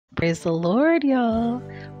Praise the Lord, y'all.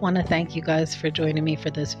 Want to thank you guys for joining me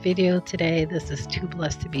for this video today. This is Too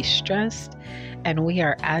Blessed to Be Stressed, and we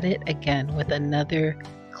are at it again with another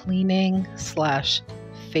cleaning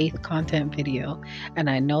 / faith content video. And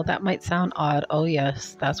I know that might sound odd. Oh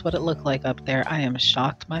yes, that's what it looked like up there. I am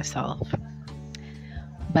shocked myself.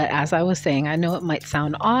 But as I was saying, I know it might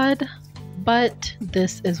sound odd, but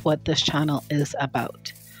this is what this channel is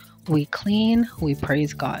about. We clean, we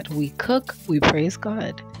praise God. We cook, we praise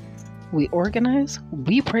God. We organize,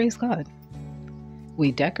 we praise God.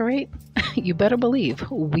 We decorate, you better believe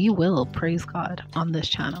we will praise God on this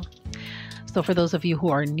channel. So for those of you who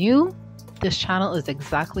are new, this channel is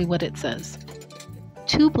exactly what it says.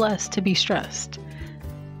 Too blessed to be stressed.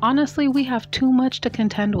 Honestly, we have too much to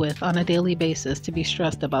contend with on a daily basis to be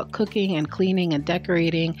stressed about cooking and cleaning and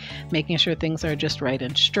decorating, making sure things are just right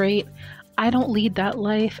and straight. I don't lead that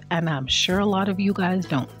life, and I'm sure a lot of you guys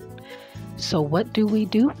don't. So what do?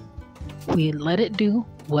 We let it do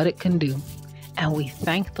what it can do, and we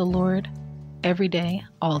thank the Lord every day,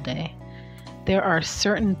 all day. There are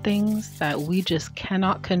certain things that we just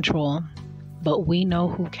cannot control, but we know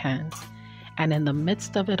who can. And in the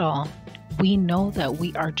midst of it all, we know that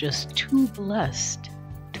we are just too blessed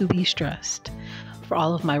to be stressed. For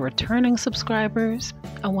all of my returning subscribers,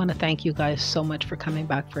 I want to thank you guys so much for coming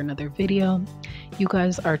back for another video. You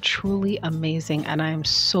guys are truly amazing, and I am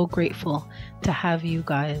so grateful to have you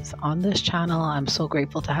guys on this channel. I'm so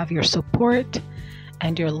grateful to have your support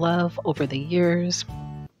and your love over the years.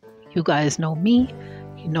 You guys know me.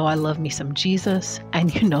 You know I love me some Jesus,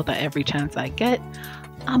 and you know that every chance I get,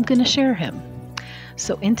 I'm gonna share him.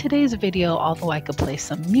 So in today's video, although I could play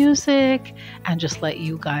some music and just let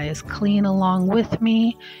you guys clean along with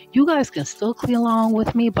me, you guys can still clean along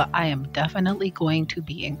with me, but I am definitely going to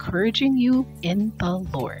be encouraging you in the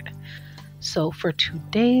Lord. So for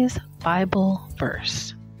today's Bible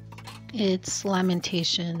verse, it's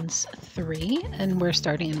Lamentations 3, and we're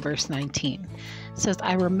starting in verse 19. It says,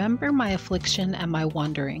 I remember my affliction and my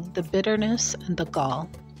wandering, the bitterness and the gall.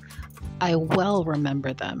 I well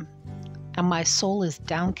remember them, and my soul is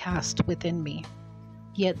downcast within me.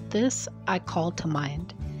 Yet this I call to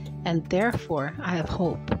mind, and therefore I have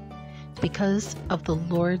hope. Because of the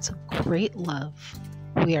Lord's great love,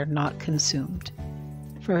 we are not consumed,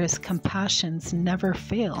 for his compassions never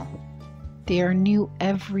fail. They are new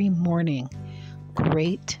every morning.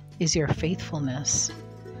 Great is your faithfulness.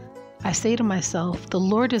 I say to myself, the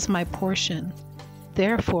Lord is my portion.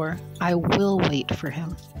 Therefore, I will wait for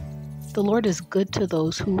him. The Lord is good to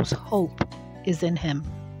those whose hope is in him,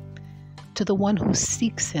 to the one who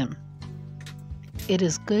seeks him. It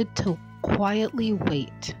is good to quietly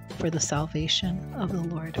wait for the salvation of the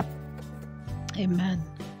Lord. Amen.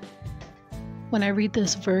 When I read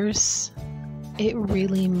this verse, it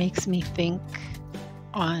really makes me think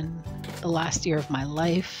on the last year of my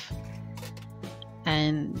life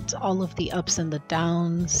and all of the ups and the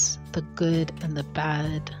downs, the good and the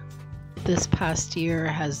bad. This past year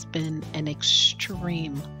has been an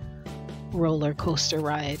extreme roller coaster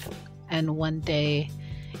ride, and one day,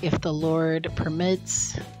 if the Lord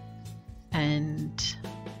permits and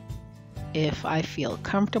if I feel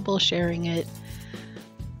comfortable sharing it,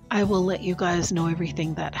 I will let you guys know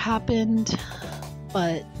everything that happened.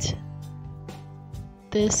 But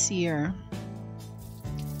this year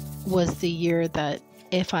was the year that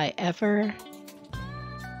if I ever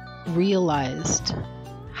realized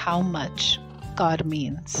how much God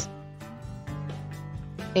means,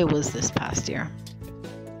 it was this past year.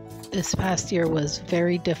 This past year was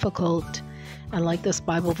very difficult, and like this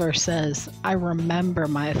Bible verse says, I remember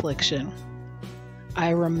my affliction.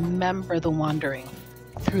 I remember the wandering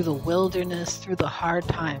through the wilderness, through the hard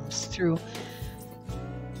times, through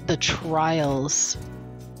the trials.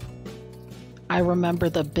 I remember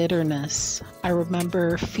the bitterness. I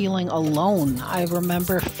remember feeling alone. I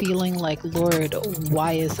remember feeling like, Lord,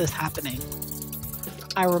 why is this happening?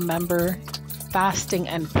 I remember fasting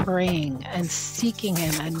and praying and seeking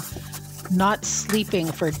him and not sleeping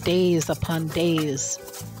for days upon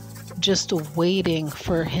days, just waiting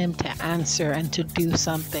for him to answer and to do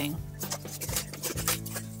something.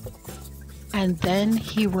 And then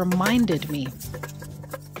he reminded me,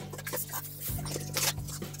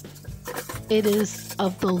 it is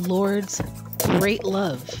of the Lord's great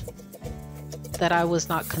love that I was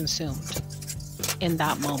not consumed in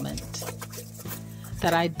that moment.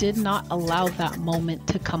 That I did not allow that moment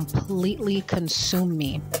to completely consume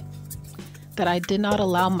me. That I did not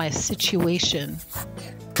allow my situation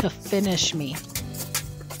to finish me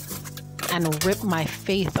and rip my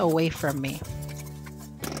faith away from me.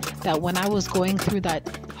 That when I was going through that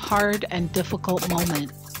hard and difficult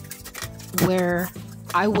moment where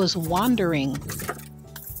I was wandering.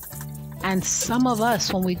 And some of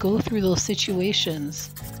us, when we go through those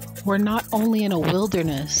situations, we're not only in a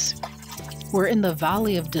wilderness, we're in the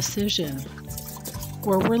valley of decision,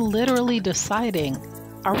 where we're literally deciding,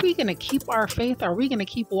 are we going to keep our faith? Are we going to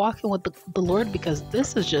keep walking with the Lord? Because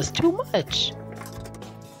this is just too much.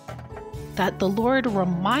 That the Lord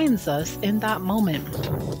reminds us in that moment,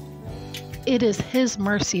 it is His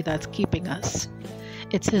mercy that's keeping us.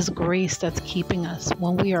 It's His grace that's keeping us.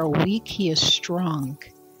 When we are weak, He is strong.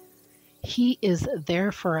 He is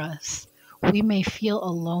there for us. We may feel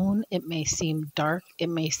alone. It may seem dark. It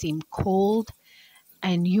may seem cold.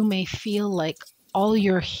 And you may feel like all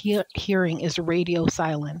you're hearing is radio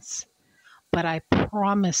silence. But I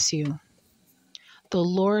promise you, the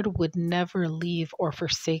Lord would never leave or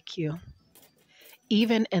forsake you.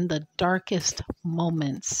 Even in the darkest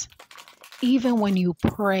moments, even when you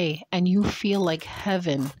pray and you feel like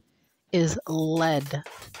heaven is led,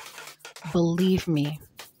 believe me,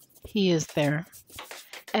 He is there.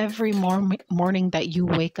 Every morning that you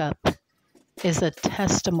wake up is a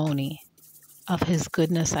testimony of His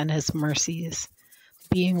goodness and His mercies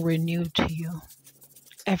being renewed to you.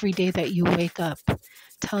 Every day that you wake up,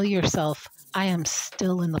 tell yourself, I am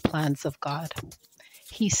still in the plans of God.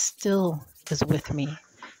 He still is with me.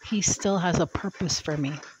 He still has a purpose for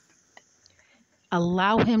me.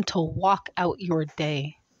 Allow Him to walk out your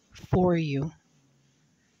day for you.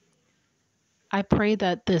 I pray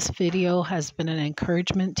that this video has been an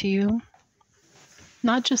encouragement to you,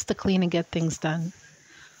 not just to clean and get things done,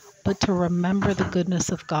 but to remember the goodness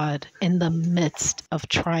of God in the midst of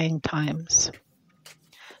trying times.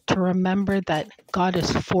 To remember that God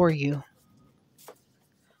is for you.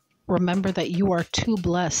 Remember that you are too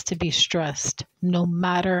blessed to be stressed, no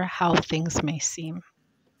matter how things may seem.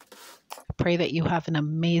 I pray that you have an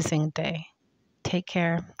amazing day. Take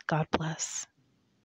care. God bless.